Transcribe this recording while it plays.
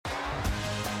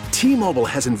T-Mobile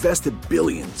has invested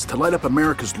billions to light up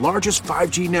America's largest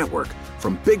 5G network,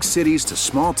 from big cities to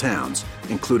small towns,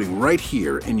 including right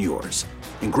here in yours.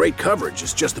 And great coverage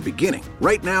is just the beginning.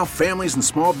 Right now, families and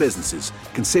small businesses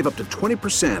can save up to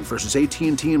 20% versus AT&T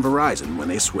and Verizon when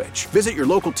they switch. Visit your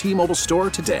local T-Mobile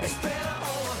store today.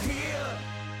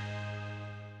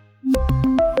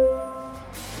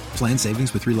 Plan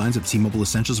savings with 3 lines of T-Mobile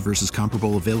Essentials versus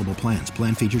comparable available plans.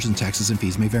 Plan features and taxes and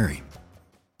fees may vary.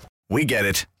 We get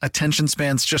it. Attention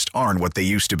spans just aren't what they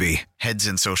used to be. Heads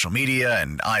in social media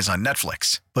and eyes on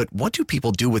Netflix. But what do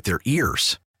people do with their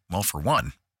ears? Well, for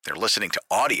one, they're listening to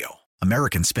audio.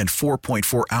 Americans spend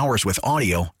 4.4 hours with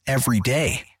audio every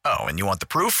day. Oh, and you want the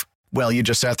proof? Well, you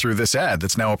just sat through this ad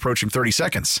that's now approaching 30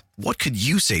 seconds. What could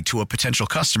you say to a potential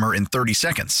customer in 30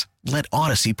 seconds? Let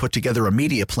Odyssey put together a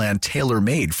media plan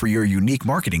tailor-made for your unique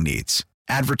marketing needs.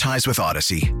 Advertise with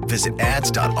Odyssey. Visit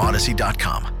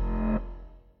ads.odyssey.com.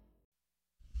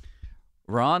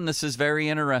 Ron, this is very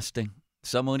interesting.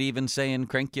 Some would even say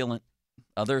incrinculant.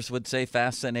 Others would say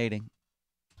fascinating.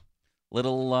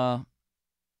 Little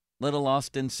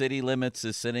Austin City Limits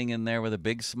is sitting in there with a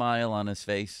big smile on his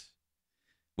face.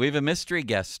 We have a mystery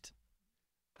guest.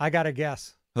 I got a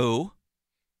guess. Who?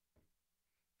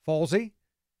 Folsey?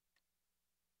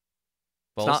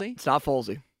 Folsey? It's not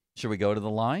Folsey. Should we go to the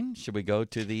line? Should we go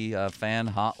to the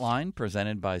fan hotline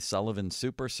presented by Sullivan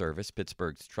Super Service,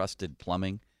 Pittsburgh's trusted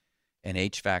plumbing and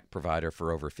HVAC provider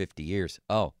for over 50 years?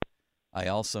 Oh, I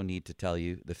also need to tell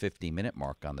you the 50-minute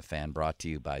mark on the fan brought to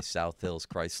you by South Hills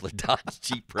Chrysler Dodge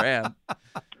Jeep Ram.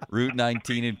 Route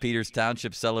 19 in Peters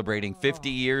Township celebrating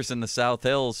 50 years in the South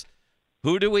Hills.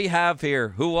 Who do we have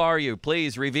here? Who are you?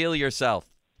 Please reveal yourself.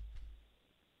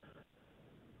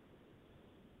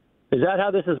 Is that how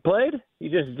this is played?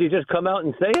 You just come out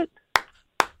and say it?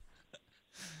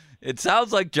 It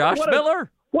sounds like Josh Miller.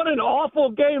 What an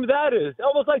awful game that is.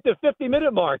 Almost like the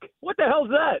 50-minute mark. What the hell's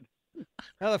that?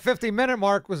 Well, the 50-minute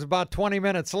mark was about 20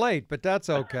 minutes late, but that's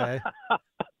okay.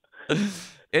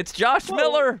 It's Josh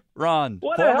Miller, Ron,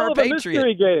 what a former hell of a Patriot.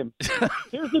 mystery game.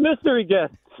 Here's the mystery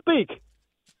guest. Speak.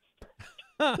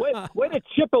 Way to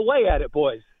chip away at it,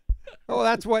 boys. Oh,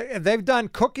 that's what they've done.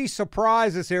 Cookie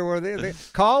surprises here, where they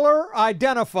caller,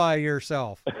 identify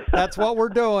yourself. That's what we're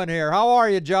doing here. How are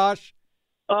you, Josh?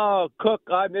 Oh, Cook,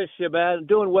 I miss you, man.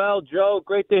 Doing well, Joe.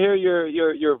 Great to hear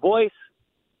your voice.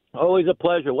 Always a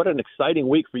pleasure. What an exciting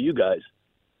week for you guys.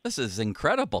 This is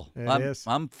incredible. It is.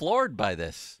 I'm floored by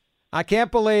this. I can't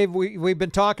believe we've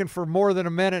been talking for more than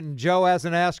a minute, and Joe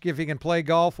hasn't asked you if he can play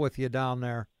golf with you down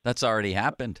there. That's already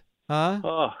happened. Huh?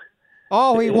 Oh,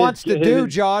 All he wants to do,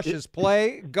 Josh, is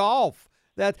play golf.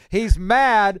 That he's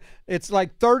mad. It's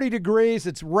like 30 degrees.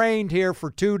 It's rained here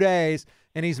for 2 days,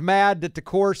 and he's mad that the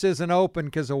course isn't open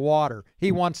because of water.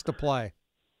 He wants to play.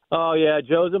 Oh, yeah,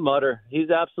 Joe's a mutter. He's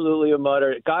absolutely a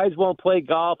mutter. Guys won't play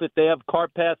golf if they have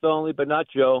cart path only, but not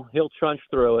Joe. He'll trunch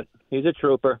through it. He's a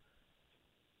trooper.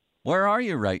 Where are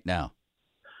you right now?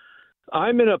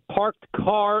 I'm in a parked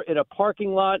car in a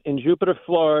parking lot in Jupiter,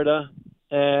 Florida,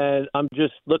 and I'm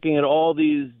just looking at all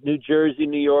these New Jersey,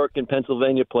 New York, and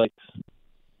Pennsylvania plates.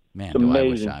 Man, It's do I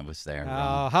wish amazing. I was there.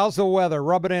 How's the weather?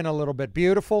 Rub it in a little bit.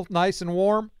 Beautiful, nice and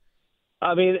warm?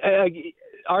 I mean,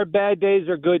 our bad days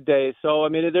are good days. So, I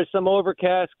mean, there's some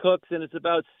overcast, Cooks, and it's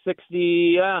about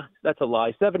 60, that's a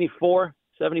lie, 74,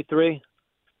 73.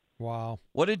 Wow.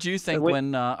 What did you think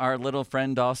when our little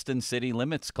friend Austin City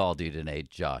Limits called you today,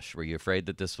 Josh? Were you afraid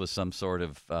that this was some sort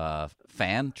of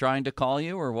fan trying to call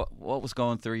you, or what was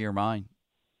going through your mind?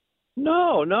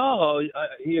 No.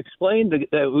 He explained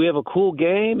that we have a cool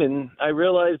game, and I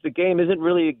realized the game isn't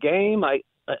really a game.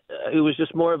 It was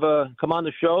just more of a come on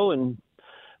the show and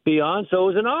be on, so it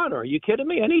was an honor. Are you kidding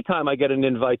me? Anytime I get an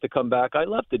invite to come back, I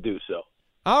love to do so.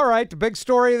 All right, the big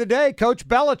story of the day, Coach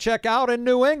Belichick out in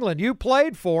New England. You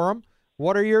played for him.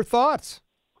 What are your thoughts?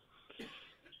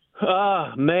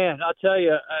 Man, I'll tell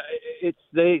you,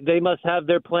 they must have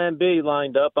their plan B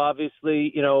lined up.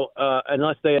 Obviously,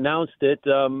 unless they announced it.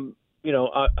 Have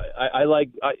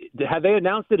they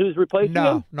announced it? Who's replacing him?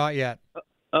 No, not yet.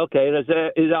 Okay,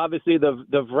 is obviously the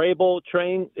Vrabel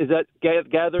train, is that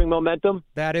gathering momentum?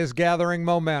 That is gathering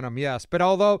momentum, yes. But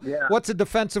what's a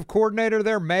defensive coordinator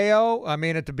there? Mayo? I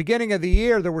mean, at the beginning of the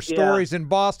year, there were stories in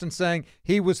Boston saying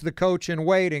he was the coach in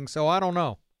waiting, so I don't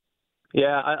know.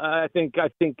 Yeah, I think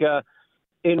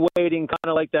in waiting, kind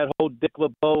of like that whole Dick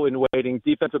LeBeau in waiting,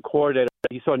 defensive coordinator.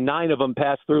 He saw 9 of them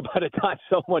pass through by the time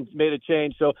someone made a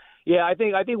change. So, yeah, I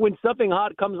think when something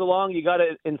hot comes along, you got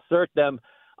to insert them.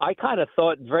 I kind of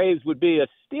thought Braves would be a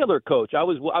Steeler coach. I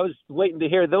was waiting to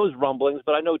hear those rumblings,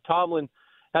 but I know Tomlin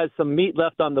has some meat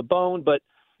left on the bone. But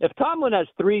If Tomlin has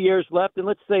 3 years left, and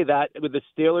let's say that with the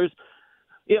Steelers,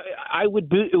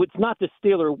 it's not the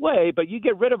Steeler way, but you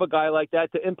get rid of a guy like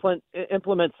that to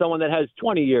implement someone that has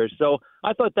 20 years. So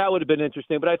I thought that would have been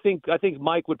interesting. But I think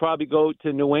Mike would probably go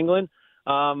to New England.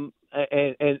 And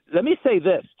let me say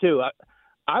this too.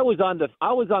 I was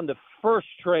on the first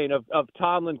train of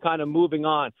Tomlin kind of moving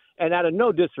on, and out of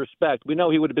no disrespect, we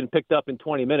know he would have been picked up in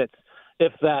 20 minutes,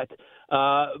 if that.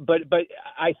 But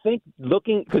I think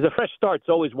because a fresh start's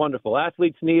always wonderful.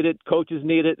 Athletes need it, coaches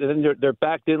need it, and then they're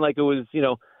backed in like it was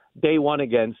day one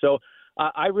again. So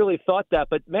I really thought that.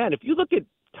 But man, if you look at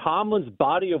Tomlin's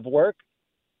body of work,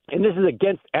 and this is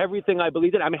against everything I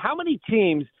believed in. I mean, how many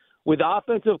teams with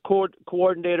offensive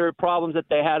coordinator problems that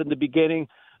they had in the beginning?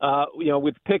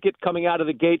 With Pickett coming out of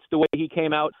the gates the way he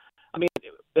came out. I mean,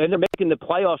 and they're making the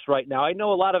playoffs right now. I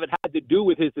know a lot of it had to do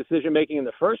with his decision-making in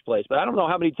the first place, but I don't know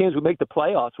how many teams would make the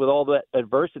playoffs with all that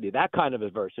adversity, that kind of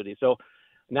adversity. So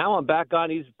now I'm back on.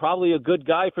 He's probably a good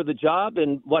guy for the job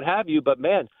and what have you, but,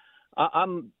 man,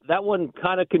 that one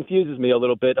kind of confuses me a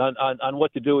little bit on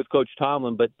what to do with Coach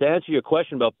Tomlin. But to answer your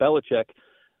question about Belichick,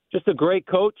 just a great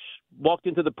coach, walked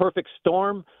into the perfect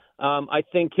storm. I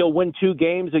think he'll win 2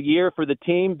 games a year for the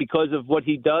team because of what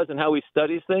he does and how he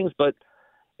studies things. But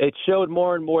it showed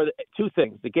more and more 2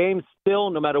 things. The game still,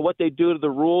 no matter what they do to the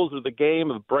rules or the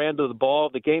game of brand of the ball,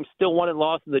 the game's still won and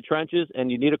lost in the trenches,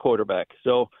 and you need a quarterback.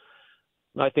 So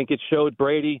I think it showed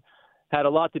Brady had a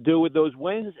lot to do with those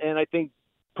wins, and I think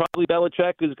probably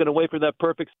Belichick is going to wait for that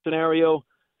perfect scenario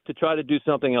to try to do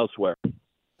something elsewhere.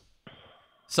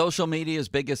 Social media's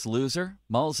biggest loser,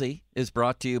 Mullsy, is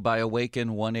brought to you by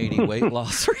Awaken 180 Weight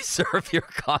Loss. Reserve your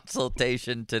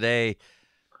consultation today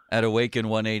at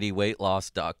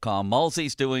awaken180weightloss.com.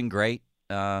 Mullsy's doing great.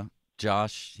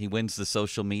 Josh, he wins the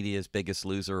Social Media's Biggest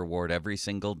Loser award every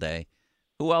single day.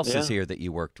 Who else is here that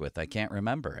you worked with? I can't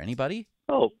remember. Anybody?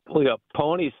 Oh, we got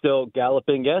Pony still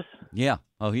galloping, yes? Yeah.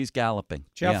 Oh, he's galloping.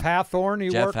 Jeff Hathorne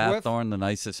you worked with? Jeff Hathorne, the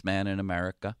nicest man in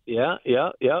America. Yeah.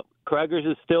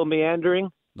 Kraggers is still meandering.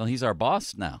 Well, he's our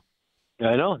boss now.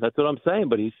 I know. That's what I'm saying.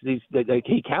 But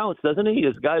he counts, doesn't he?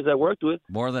 His guys I worked with.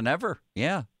 More than ever.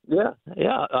 Yeah. Yeah.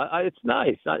 It's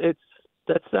nice.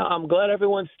 I'm glad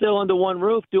everyone's still under one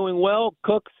roof, doing well.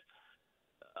 Cooks.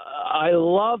 I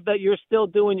love that you're still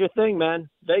doing your thing, man.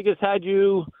 Vegas had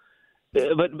you.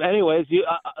 But anyways,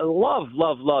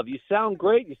 love. You sound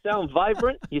great. You sound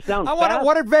vibrant. You sound fast.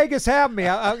 What did Vegas have me?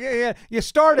 You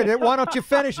started it. Why don't you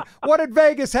finish it? What did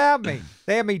Vegas have me?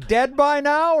 They have me dead by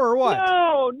now or what?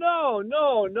 No.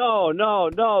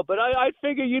 But I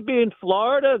figure you'd be in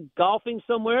Florida golfing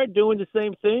somewhere, doing the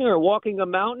same thing, or walking a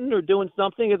mountain or doing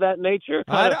something of that nature.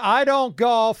 I don't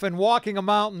golf, and walking a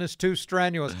mountain is too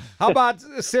strenuous. How about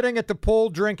sitting at the pool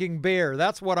drinking beer?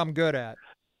 That's what I'm good at.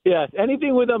 Yes,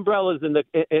 anything with umbrellas in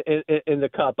the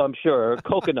cup, I'm sure, or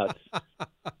coconuts.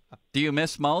 Do you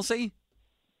miss Mullsy?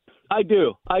 I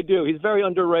do. He's very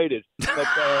underrated. But,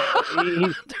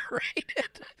 he's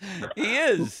underrated. He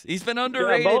is. He's been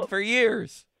underrated for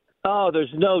years. Oh, there's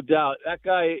no doubt. That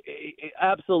guy,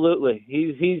 absolutely.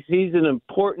 He's an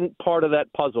important part of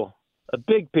that puzzle. A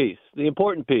big piece, the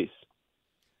important piece.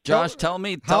 Josh, tell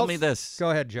me this. Go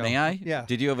ahead, Joe. May I? Yeah.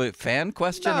 Did you have a fan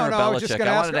question or No, Belichick?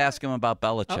 I wanted to ask him about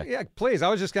Belichick. Yeah, please. I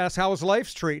was just going to ask how his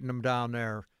life's treating him down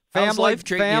there. How's life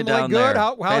treating you down good? there?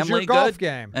 How's family your golf good?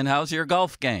 game? And how's your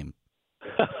golf game?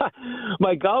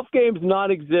 My golf game's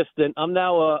non-existent. I'm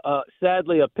now,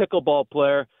 sadly, a pickleball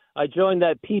player. I joined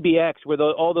that PBX where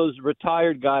all those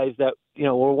retired guys that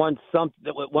were once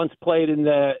played in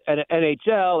the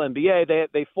NHL,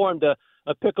 NBA. They formed a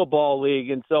pickleball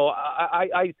league, and so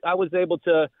I was able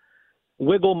to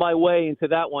wiggle my way into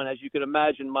that one. As you can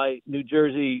imagine, my New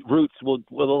Jersey roots will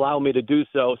allow me to do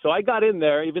so. So I got in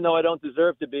there, even though I don't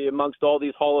deserve to be amongst all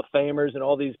these Hall of Famers and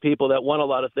all these people that won a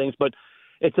lot of things. But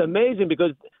it's amazing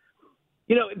because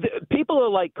people are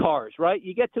like cars, right?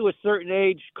 You get to a certain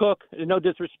age, Cook, no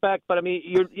disrespect, but I mean,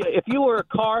 if you were a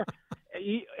car.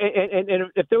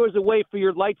 And if there was a way for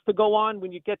your lights to go on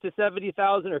when you get to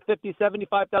 70,000 or 50,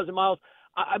 75,000 miles,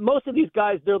 most of these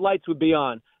guys, their lights would be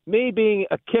on. Me being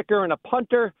a kicker and a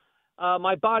punter,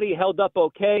 my body held up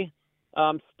okay.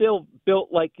 Still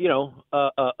built like,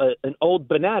 an old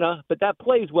banana, but that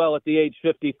plays well at the age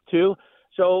 52.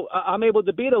 So I'm able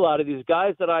to beat a lot of these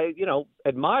guys that I,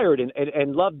 admired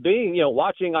and loved being,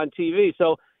 watching on TV.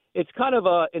 So it's kind of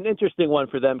an interesting one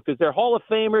for them because they're Hall of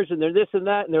Famers and they're this and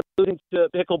that, and they're losing to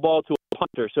pickleball to a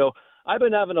punter. So I've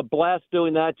been having a blast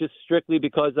doing that just strictly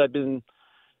because I've been,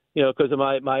 because of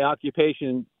my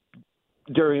occupation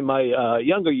during my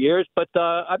younger years. But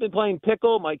I've been playing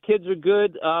pickle. My kids are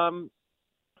good.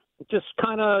 Just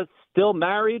kind of still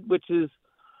married, which is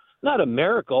not a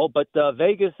miracle, but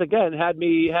Vegas again had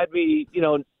me,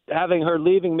 having her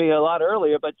leaving me a lot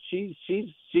earlier. But she's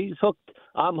hooked.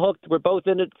 I'm hooked. We're both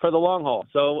in it for the long haul.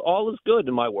 So all is good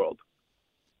in my world.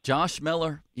 Josh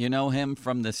Miller, you know him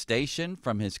from the station,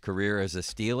 from his career as a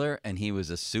Steeler, and he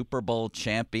was a Super Bowl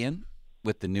champion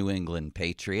with the New England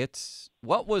Patriots.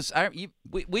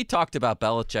 We talked about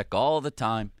Belichick all the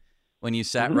time when you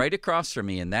sat right across from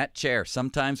me in that chair,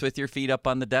 sometimes with your feet up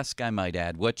on the desk, I might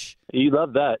add, which... You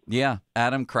love that. Yeah,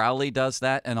 Adam Crowley does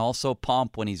that, and also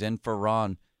Pomp, when he's in for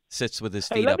Ron, sits with his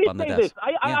feet up on the desk. This.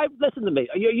 Listen to me.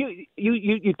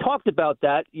 You talked about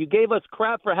that. You gave us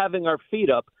crap for having our feet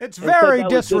up. It's very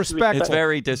disrespectful. It's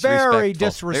very disrespectful. Very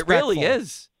disrespectful. It really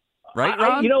is. Right,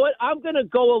 Ron? You know what? I'm going to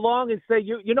go along and say,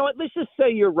 you know what? Let's just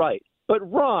say you're right. But,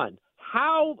 Ron,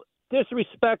 how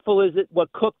disrespectful is it what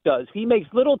Cook does? He makes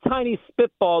little tiny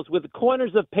spitballs with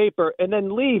corners of paper and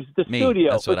then leaves the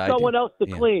studio for someone else to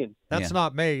clean. That's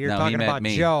not me. You're talking about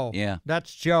Joe. Yeah.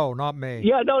 That's Joe, not me.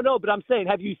 Yeah, no, but I'm saying,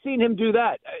 have you seen him do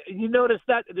that? You notice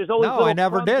that there's always No, I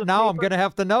never did. Now I'm going to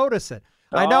have to notice it.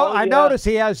 I notice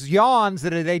he has yawns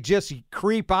that they just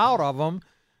creep out of him,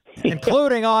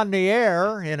 including on the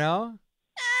air, you know.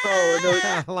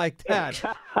 Oh, no. Like that.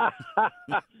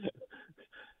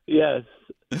 Yes.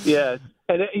 And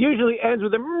it usually ends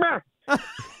with a meh.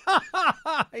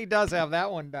 He does have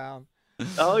that one down.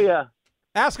 Oh, yeah.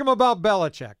 Ask him about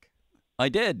Belichick. I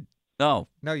did. No,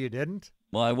 you didn't?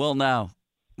 Well, I will now.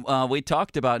 We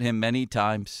talked about him many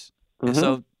times.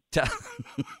 So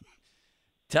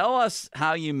tell us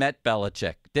how you met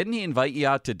Belichick. Didn't he invite you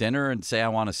out to dinner and say, I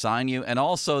want to sign you? And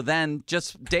also then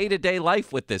just day-to-day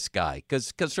life with this guy.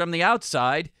 Because from the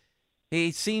outside,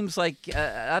 he seems like,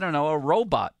 a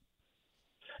robot.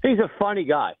 He's a funny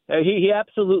guy. He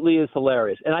absolutely is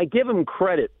hilarious. And I give him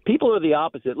credit. People are the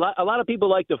opposite. A lot of people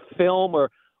like to film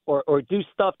or do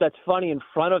stuff that's funny in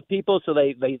front of people so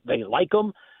they like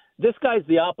him. This guy's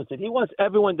the opposite. He wants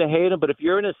everyone to hate him, but if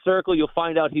you're in a circle, you'll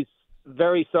find out he's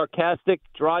very sarcastic,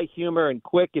 dry humor, and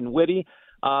quick and witty.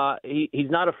 He's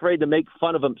not afraid to make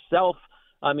fun of himself.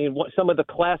 I mean, some of the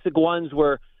classic ones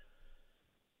were,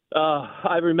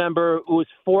 I remember it was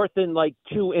 4th and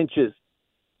 2 inches.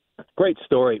 Great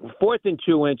story. 4th and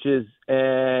 2 inches,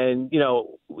 and,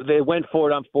 they went for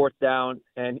it on 4th down,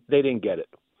 and they didn't get it.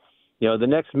 The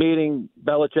next meeting,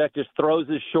 Belichick just throws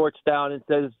his shorts down and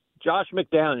says, Josh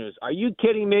McDaniels, are you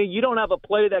kidding me? You don't have a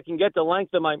play that can get the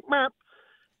length of my merp.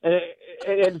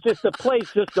 And just the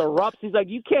place just erupts. He's like,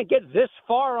 you can't get this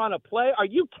far on a play? Are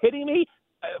you kidding me?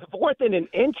 4th and an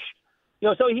inch?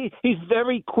 So he's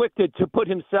very quick to put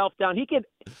himself down. He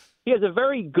has a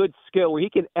very good skill where he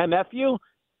can MF you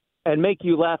and make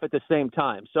you laugh at the same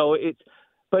time. So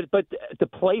but to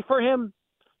play for him,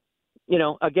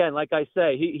 again, like I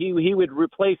say, he would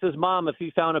replace his mom if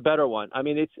he found a better one. I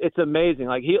mean, it's amazing.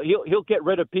 Like he'll get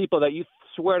rid of people that you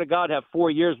swear to God have 4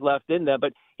 years left in them,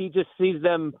 but he just sees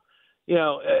them,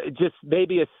 just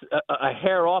maybe a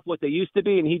hair off what they used to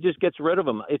be, and he just gets rid of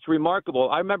them. It's remarkable.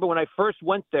 I remember when I first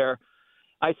went there,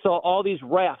 I saw all these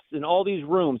rafts in all these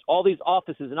rooms, all these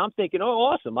offices, and I'm thinking, oh,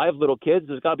 awesome. I have little kids.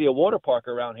 There's got to be a water park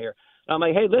around here. And I'm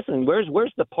like, hey, listen,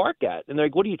 where's the park at? And they're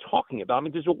like, what are you talking about? I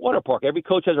mean, there's a water park. Every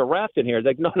coach has a raft in here. It's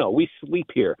like, no, we sleep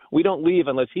here. We don't leave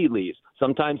unless he leaves.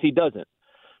 Sometimes he doesn't.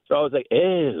 So I was like,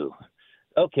 ew.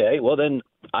 Okay, well then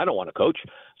I don't want to coach.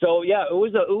 So yeah,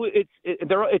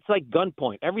 it's like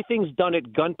gunpoint. Everything's done at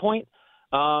gunpoint.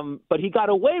 But he got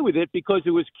away with it because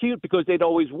it was cute, because they'd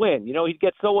always win. He'd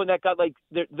get someone that got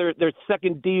their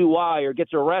second DUI or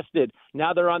gets arrested.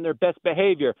 Now they're on their best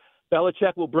behavior.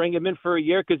 Belichick will bring him in for a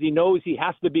year because he knows he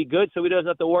has to be good, so he doesn't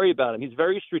have to worry about him. He's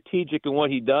very strategic in what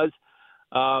he does.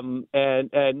 And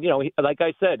like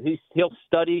I said, he'll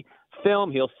study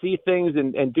film. He'll see things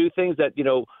and do things that,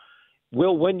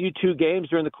 will win you 2 games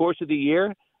during the course of the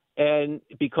year. And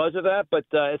because of that, but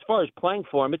as far as playing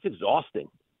for him, it's exhausting.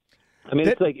 I mean,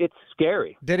 it's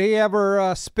scary. Did he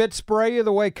ever spit spray you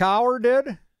the way Cowher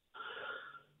did?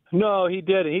 No, he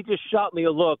didn't. He just shot me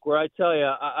a look where I tell you,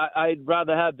 I'd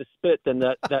rather have the spit than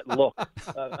that look.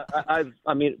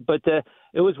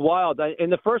 It was wild.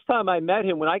 And the first time I met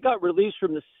him, when I got released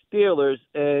from the Steelers,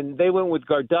 and they went with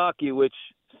Gardocki, which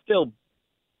still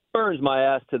burns my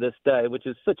ass to this day, which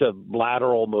is such a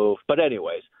lateral move. But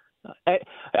anyways, I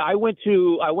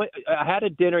had a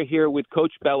dinner here with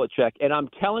Coach Belichick, and I'm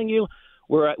telling you,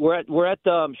 we're at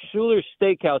the Schuler's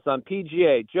Steakhouse on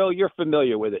PGA. Joe, you're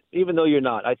familiar with it, even though you're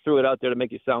not. I threw it out there to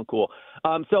make you sound cool.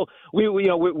 So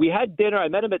we had dinner. I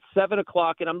met him at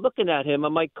 7:00, and I'm looking at him.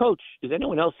 I'm like, Coach, is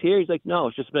anyone else here? He's like, no,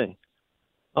 it's just me.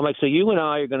 I'm like, so you and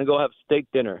I are going to go have steak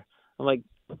dinner. I'm like,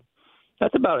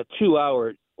 that's about a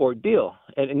 2-hour ordeal.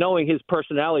 And knowing his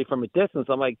personality from a distance,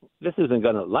 I'm like, this isn't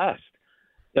going to last.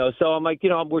 So I'm like,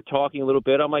 we're talking a little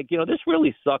bit. I'm like, this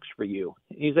really sucks for you.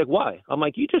 He's like, why? I'm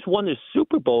like, you just won this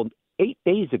Super Bowl 8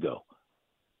 days ago.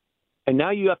 And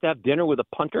now you have to have dinner with a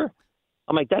punter?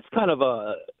 I'm like, that's kind of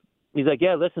he's like,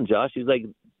 yeah, listen, Josh. He's like,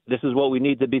 this is what we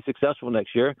need to be successful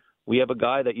next year. We have a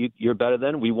guy that you're better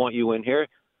than. We want you in here.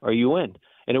 Are you in?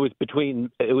 And it was between,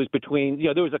 there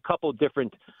were a couple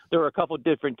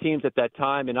different teams at that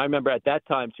time. And I remember at that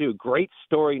time too, great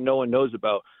story no one knows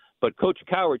about. But Coach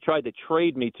Cowher tried to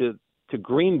trade me to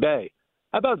Green Bay.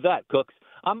 How about that, Cooks?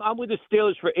 I'm with the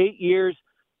Steelers for 8 years.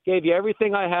 Gave you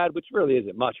everything I had, which really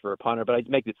isn't much for a punter, but I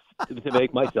make it to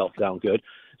make myself sound good.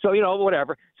 So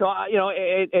whatever. So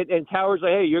and Cowher's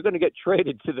like, hey, you're going to get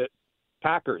traded to the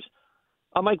Packers.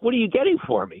 I'm like, what are you getting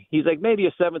for me? He's like, maybe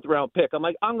a 7th round pick. I'm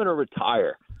like, I'm going to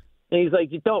retire. And he's like,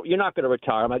 you're not going to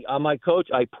retire. I'm like, Coach,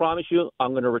 I promise you,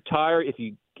 I'm going to retire if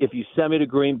you send me to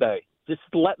Green Bay. Just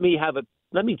let me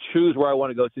choose where I want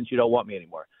to go since you don't want me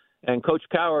anymore. And Coach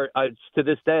Cowher, to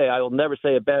this day, I will never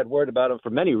say a bad word about him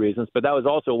for many reasons, but that was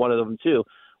also one of them too,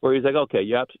 where he's like, okay,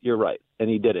 you're right. And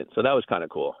he did it. So that was kind of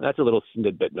cool. That's a little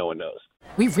tidbit no one knows.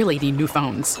 We really need new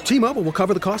phones. T-Mobile will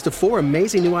cover the cost of 4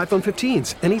 amazing new iPhone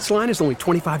 15s, and each line is only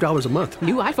 $25 a month.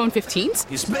 New iPhone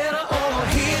 15s? It's better over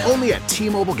here. Only at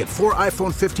T-Mobile, get 4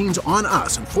 iPhone 15s on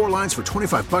us and 4 lines for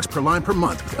 $25 per line per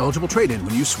month with eligible trade-in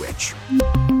when you switch.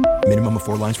 Minimum of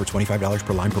 4 lines for $25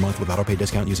 per line per month with autopay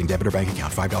discount using debit or bank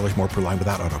account. $5 more per line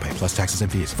without autopay, plus taxes and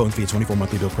fees. Phone fee at 24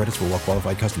 monthly bill credits for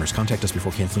well-qualified customers. Contact us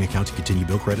before canceling account to continue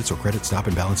bill credits or credit stop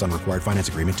and balance on required finance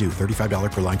agreement due.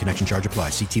 $35 per line connection charge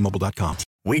applies. See T-Mobile.com.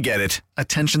 We get it.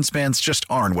 Attention spans just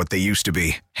aren't what they used to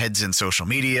be. Heads in social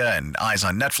media and eyes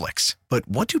on Netflix. But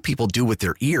what do people do with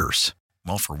their ears?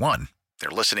 Well, for one, they're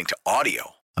listening to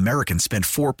audio. Americans spend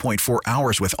 4.4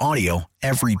 hours with audio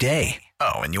every day.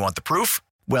 Oh, and you want the proof?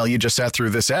 Well, you just sat through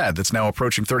this ad that's now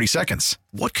approaching 30 seconds.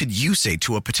 What could you say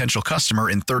to a potential customer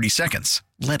in 30 seconds?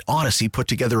 Let Odyssey put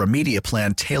together a media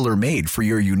plan tailor-made for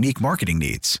your unique marketing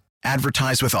needs.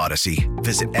 Advertise with Odyssey.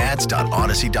 Visit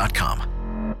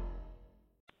ads.odyssey.com.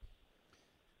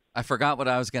 I forgot what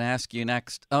I was going to ask you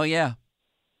next. Oh, yeah.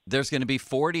 There's going to be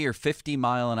 40 or 50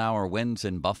 mile an hour winds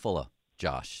in Buffalo,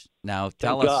 Josh. Now,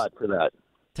 Thank God for that.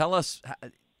 Tell us,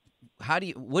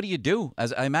 what do you do?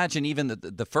 As I imagine even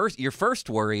your first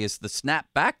worry is the snap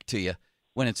back to you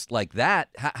when it's like that.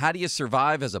 How do you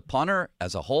survive as a punter,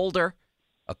 as a holder,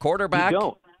 a quarterback? You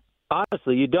don't.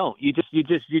 Honestly, you don't. You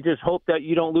just hope that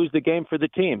you don't lose the game for the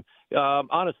team.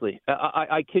 Honestly,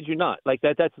 I kid you not. Like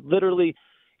that. That's literally,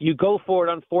 you go for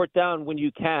it on 4th down when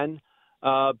you can,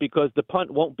 because the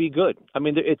punt won't be good. I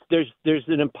mean, there's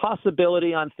an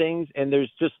impossibility on things, and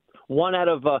there's just one out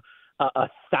of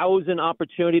 1,000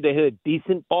 opportunity to hit a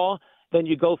decent ball. Then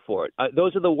you go for it.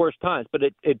 Those are the worst times, but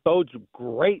it bodes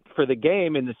great for the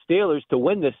game and the Steelers to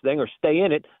win this thing or stay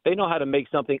in it. They know how to make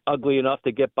something ugly enough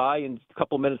to get by in a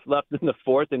couple minutes left in the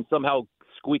 4th and somehow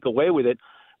squeak away with it.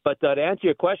 But to answer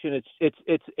your question,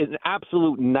 it's an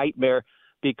absolute nightmare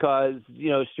because,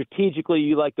 strategically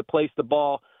you like to place the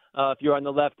ball. If you're on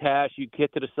the left hash, you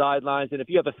get to the sidelines. And if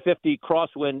you have a 50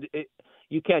 crosswind,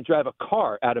 you can't drive a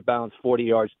car out of bounds 40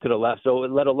 yards to the left, so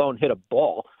let alone hit a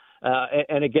ball.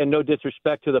 And again, no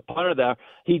disrespect to the punter there.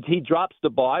 He drops the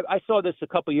ball. I saw this a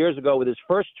couple years ago with his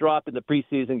first drop in the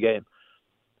preseason game.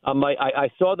 I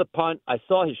saw the punt. I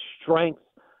saw his strength.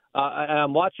 And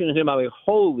I'm watching him. I'm like,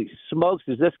 holy smokes,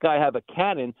 does this guy have a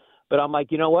cannon? But I'm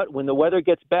like, you know what? When the weather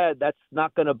gets bad, that's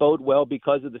not going to bode well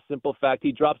because of the simple fact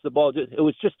he drops the ball. It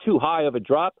was just too high of a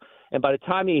drop. And by the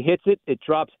time he hits it, it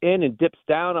drops in and dips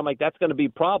down. I'm like, that's going to be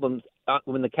problems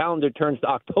when the calendar turns to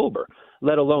October,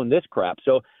 let alone this crap.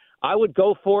 So I would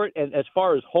go for it. And as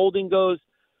far as holding goes,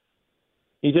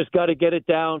 you just got to get it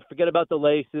down. Forget about the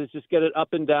laces. Just get it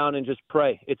up and down and just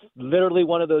pray. It's literally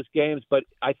one of those games, but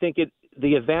I think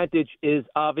the advantage is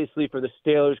obviously for the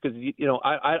Steelers because,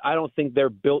 I don't think they're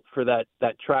built for that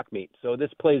track meet. So this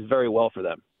plays very well for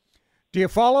them. Do you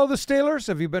follow the Steelers?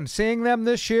 Have you been seeing them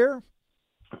this year?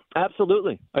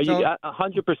 Absolutely. Are you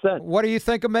 100%? What do you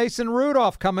think of Mason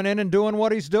Rudolph coming in and doing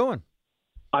what he's doing?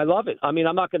 I love it. I mean,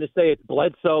 I'm not going to say it's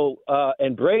Bledsoe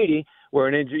and Brady where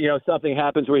an injury, something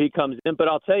happens where he comes in, but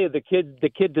I'll tell you, the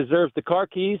kid deserves the car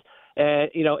keys. And,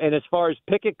 and as far as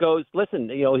Pickett goes, listen,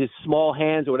 his small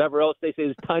hands or whatever else they say,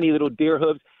 his tiny little deer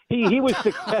hooves, he was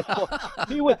successful.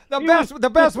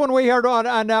 The best one we heard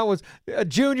on that was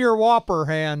Junior Whopper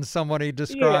hands, somebody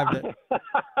described it.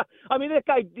 I mean, this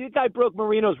guy broke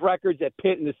Marino's records at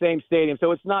Pitt in the same stadium,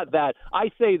 so it's not that. I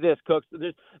say this, Cooks,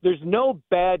 there's no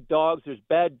bad dogs, there's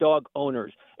bad dog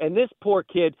owners. And this poor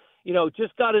kid,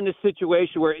 just got in a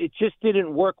situation where it just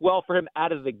didn't work well for him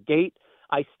out of the gate.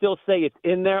 I still say it's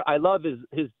in there. I love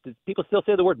his people still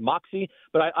say the word moxie,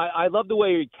 but I love the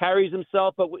way he carries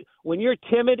himself. But when you're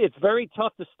timid, it's very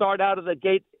tough to start out of the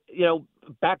gate,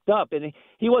 backed up. And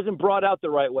he wasn't brought out the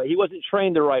right way. He wasn't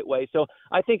trained the right way. So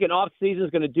I think an off season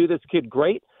is going to do this kid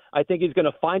great. I think he's going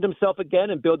to find himself again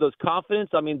and build those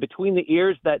confidence. I mean, between the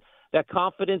ears, that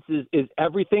confidence is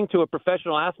everything to a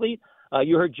professional athlete.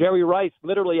 You heard Jerry Rice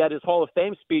literally at his Hall of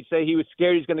Fame speech say he was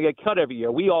scared he's going to get cut every year.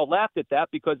 We all laughed at that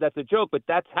because that's a joke, but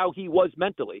that's how he was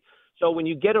mentally. So when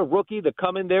you get a rookie to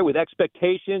come in there with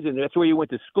expectations and that's where you went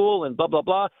to school and blah, blah,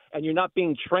 blah, and you're not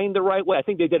being trained the right way, I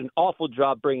think they did an awful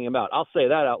job bringing him out. I'll say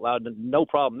that out loud, no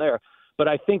problem there. But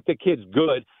I think the kid's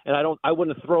good, and I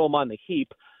wouldn't throw him on the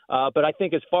heap. But I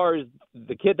think as far as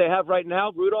the kid they have right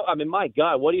now, Rudolph, I mean, my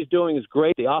God, what he's doing is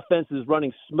great. The offense is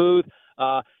running smooth.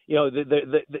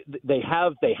 They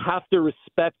have to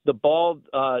respect the ball,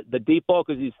 the deep ball,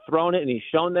 because he's thrown it and he's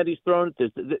shown that he's thrown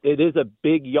it. It is a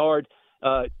big yard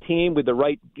team with the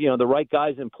right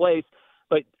guys in place.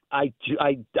 But I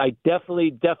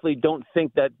definitely don't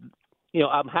think that.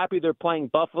 I'm happy they're playing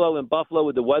Buffalo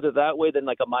with the weather that way than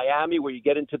like a Miami where you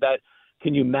get into that.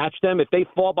 Can you match them? If they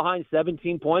fall behind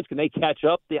 17 points, can they catch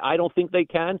up? I don't think they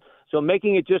can. So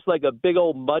making it just like a big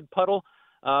old mud puddle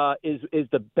is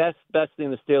the best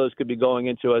thing the Steelers could be going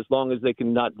into, as long as they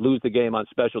can not lose the game on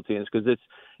special teams, because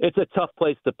it's a tough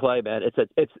place to play, man.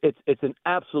 It's an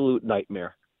absolute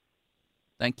nightmare.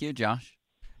 Thank you, Josh.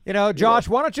 Josh,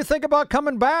 why don't you think about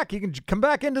coming back? You can come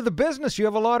back into the business. You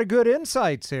have a lot of good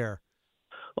insights here.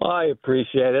 Well, I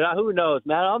appreciate it. Who knows,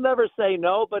 man? I'll never say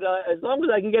no, but as long as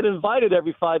I can get invited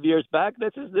every 5 years back,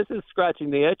 this is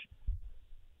scratching the itch.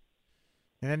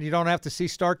 And you don't have to see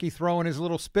Starkey throwing his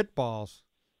little spitballs.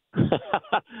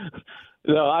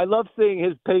 No, I love seeing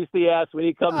his pasty ass when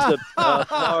he comes to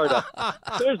Florida.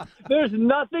 There's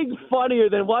nothing funnier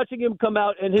than watching him come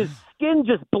out and his skin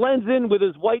just blends in with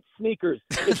his white sneakers.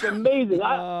 It's amazing.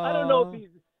 I don't know if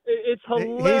it's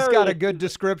hilarious. He's got a good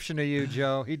description of you,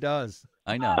 Joe. He does.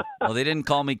 I know. Well, they didn't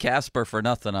call me Casper for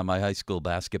nothing on my high school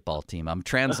basketball team. I'm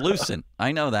translucent.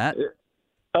 I know that.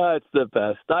 It's the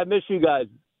best. I miss you guys.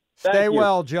 Stay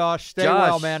well, Josh. Stay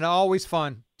well, man. Always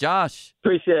fun. Josh.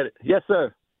 Appreciate it. Yes,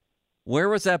 sir. Where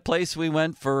was that place we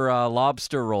went for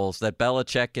lobster rolls that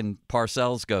Belichick and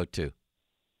Parcells go to?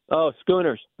 Oh,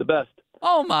 Schooners. The best.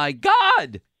 Oh, my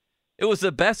God. It was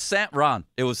the best Ron,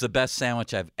 it was the best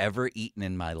sandwich I've ever eaten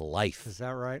in my life. Is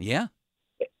that right? Yeah.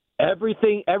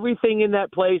 Everything in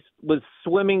that place was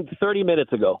swimming 30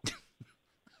 minutes ago.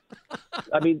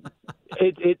 I mean,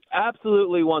 it's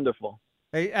absolutely wonderful.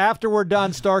 Hey, after we're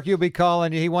done, Starkey will be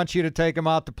calling you. He wants you to take him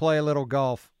out to play a little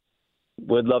golf.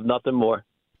 Would love nothing more.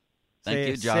 Thank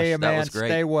you, Josh. See you, man. That was great.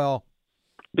 Stay well.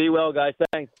 Be well, guys.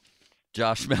 Thanks.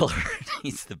 Josh Miller,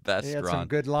 he's the best, He had Ron. some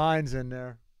good lines in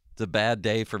there. It's a bad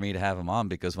day for me to have him on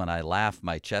because when I laugh,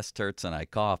 my chest hurts and I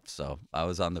cough. So I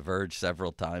was on the verge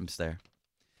several times there.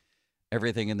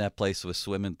 Everything in that place was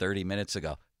swimming 30 minutes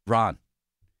ago. Ron,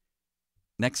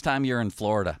 next time you're in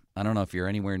Florida, I don't know if you're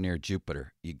anywhere near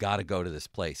Jupiter, you got to go to this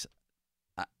place.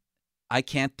 I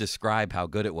can't describe how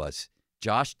good it was.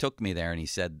 Josh took me there and he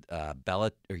said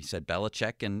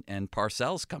Belichick and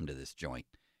Parcells come to this joint.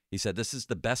 He said this is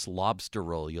the best lobster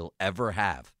roll you'll ever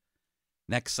have.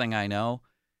 Next thing I know,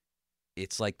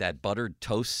 it's like that buttered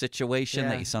toast situation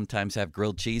that you sometimes have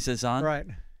grilled cheeses on. Right.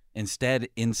 Instead,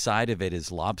 inside of it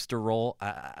is lobster roll.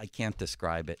 I can't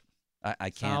describe it. I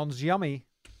can't. Sounds yummy.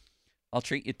 I'll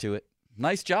treat you to it.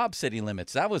 Nice job, City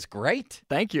Limits. That was great.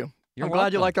 Thank you. You're I'm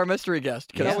glad you welcome. liked our mystery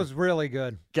guest. That was really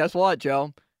good. Guess what,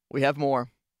 Joe? We have more.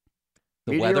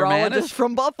 The weatherman Meteorologist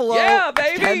from Buffalo. Yeah,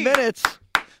 baby. 10 minutes.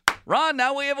 Ron,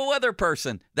 now we have a weather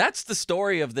person. That's the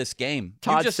story of this game.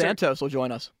 Todd Santos will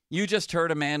join us. You just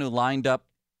heard a man who lined up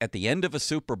at the end of a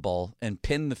Super Bowl and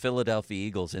pinned the Philadelphia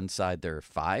Eagles inside their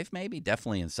 5, maybe,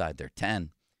 definitely inside their 10.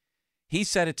 He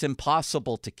said it's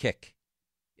impossible to kick.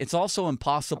 It's also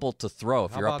impossible to throw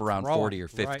if you're up around 40 or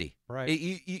 50. Right.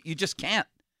 You just can't,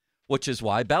 which is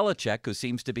why Belichick, who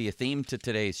seems to be a theme to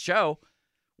today's show,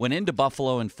 went into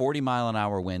Buffalo in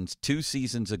 40-mile-an-hour winds 2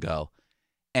 seasons ago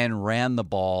and ran the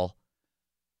ball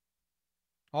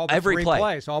all but every three play.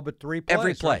 plays. All but 3 plays.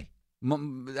 Every play.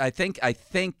 Right? I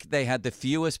think they had the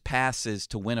fewest passes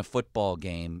to win a football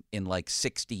game in like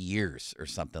 60 years or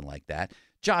something like that.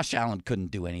 Josh Allen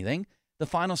couldn't do anything. The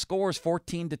final score is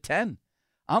 14-10.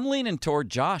 I'm leaning toward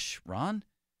Josh, Ron.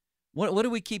 What do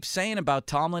we keep saying about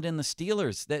Tomlin and the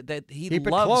Steelers? That he Keep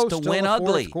loves it close to win the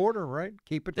ugly. Fourth quarter, right?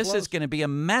 Keep it This close. is going to be a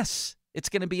mess. It's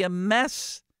going to be a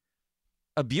mess.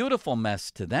 A beautiful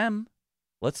mess to them.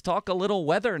 Let's talk a little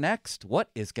weather next.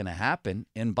 What is going to happen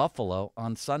in Buffalo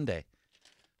on Sunday?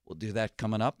 We'll do that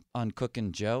coming up on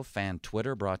Cookin' Joe. Fan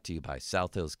Twitter brought to you by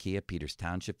South Hills Kia, Peters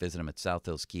Township. Visit them at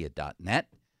southhillskia.net.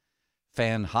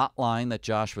 Fan Hotline that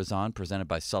Josh was on, presented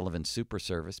by Sullivan Super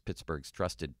Service, Pittsburgh's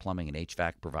trusted plumbing and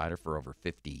HVAC provider for over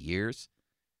 50 years.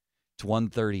 It's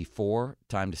 1:34.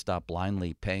 Time to stop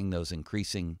blindly paying those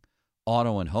increasing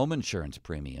auto and home insurance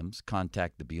premiums.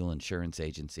 Contact the Buell Insurance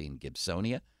Agency in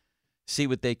Gibsonia. See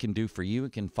what they can do for you. You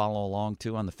can follow along,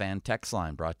 too, on the Fan Text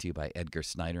Line, brought to you by Edgar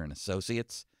Snyder and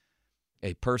Associates,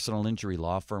 a personal injury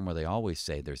law firm where they always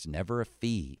say there's never a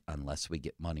fee unless we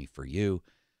get money for you.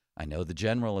 I know the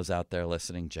General is out there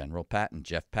listening. General Patton,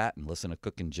 Jeff Patton. Listen to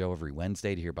Cookin' Joe every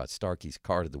Wednesday to hear about Starkey's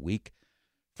Card of the Week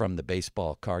from the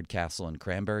Baseball Card Castle and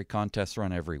Cranberry Contest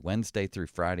run every Wednesday through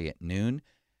Friday at noon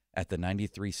at the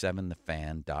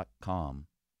 937thefan.com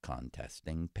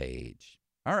contesting page.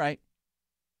 All right.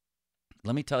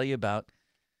 Let me tell you about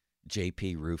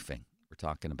JP Roofing. We're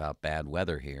talking about bad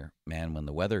weather here. Man, when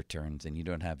the weather turns and you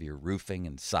don't have your roofing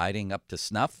and siding up to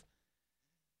snuff,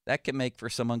 that can make for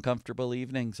some uncomfortable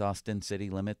evenings, Austin City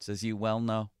Limits, as you well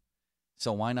know.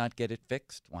 So why not get it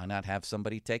fixed? Why not have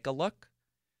somebody take a look,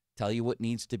 tell you what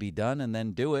needs to be done, and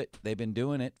then do it? They've been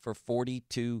doing it for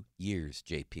 42 years,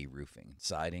 JP Roofing and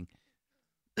Siding.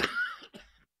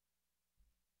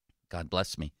 God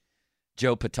bless me.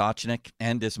 Joe Potochnik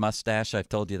and his mustache. I've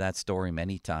told you that story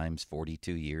many times,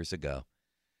 42 years ago.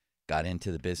 Got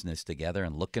into the business together,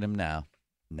 and look at him now.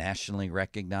 Nationally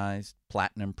recognized,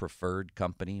 platinum preferred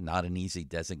company, not an easy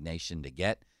designation to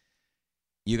get.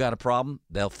 You got a problem,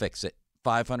 they'll fix it.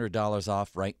 $500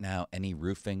 off right now, any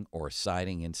roofing or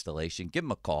siding installation. Give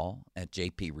them a call at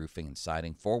JP Roofing and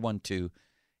Siding,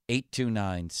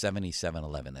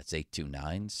 412-829-7711. That's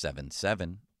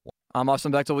 829-7711. I'm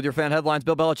Austin Bechtel with your fan headlines.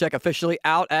 Bill Belichick officially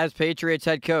out as Patriots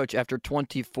head coach after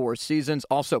 24 seasons.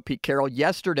 Also, Pete Carroll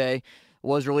yesterday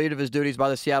was relieved of his duties by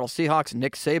the Seattle Seahawks.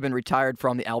 Nick Saban retired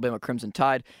from the Alabama Crimson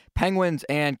Tide. Penguins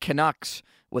and Canucks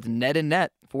with net and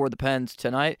net for the Pens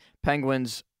tonight.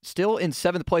 Penguins still in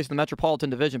 7th place in the Metropolitan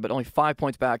Division, but only 5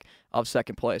 points back of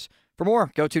 2nd place. For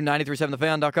more, go to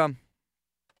 937thefan.com.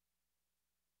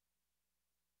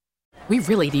 We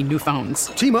really need new phones.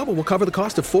 T-Mobile will cover the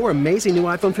cost of 4 amazing new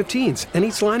iPhone 15s, and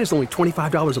each line is only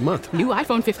 $25 a month. New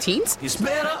iPhone 15s? It's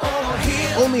better over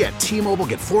here. Only at T-Mobile,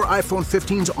 get 4 iPhone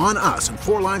 15s on us and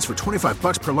 4 lines for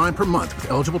 $25 per line per month with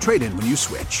eligible trade-in when you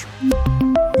switch.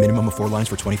 Minimum of 4 lines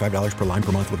for $25 per line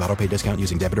per month with auto-pay discount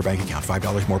using debit or bank account.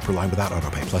 $5 more per line without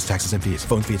auto-pay, plus taxes and fees.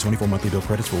 Phone fee at 24 monthly bill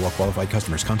credits for well-qualified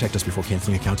customers. Contact us before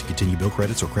canceling account to continue bill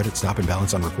credits or credit stop and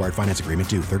balance on required finance agreement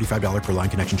due. $35 per line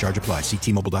connection charge applies. See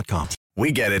T-Mobile.com.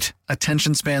 We get it.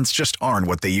 Attention spans just aren't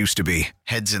what they used to be.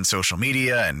 Heads in social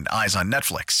media and eyes on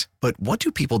Netflix. But what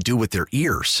do people do with their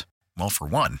ears? Well, for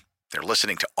one, they're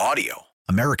listening to audio.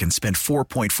 Americans spend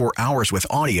 4.4 hours with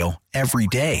audio every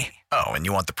day. Oh, and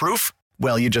you want the proof?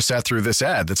 Well, you just sat through this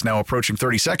ad that's now approaching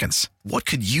 30 seconds. What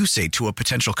could you say to a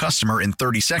potential customer in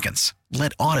 30 seconds?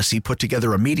 Let Odyssey put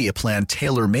together a media plan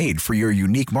tailor-made for your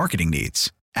unique marketing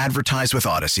needs. Advertise with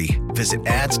Odyssey. Visit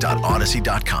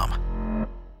ads.odyssey.com.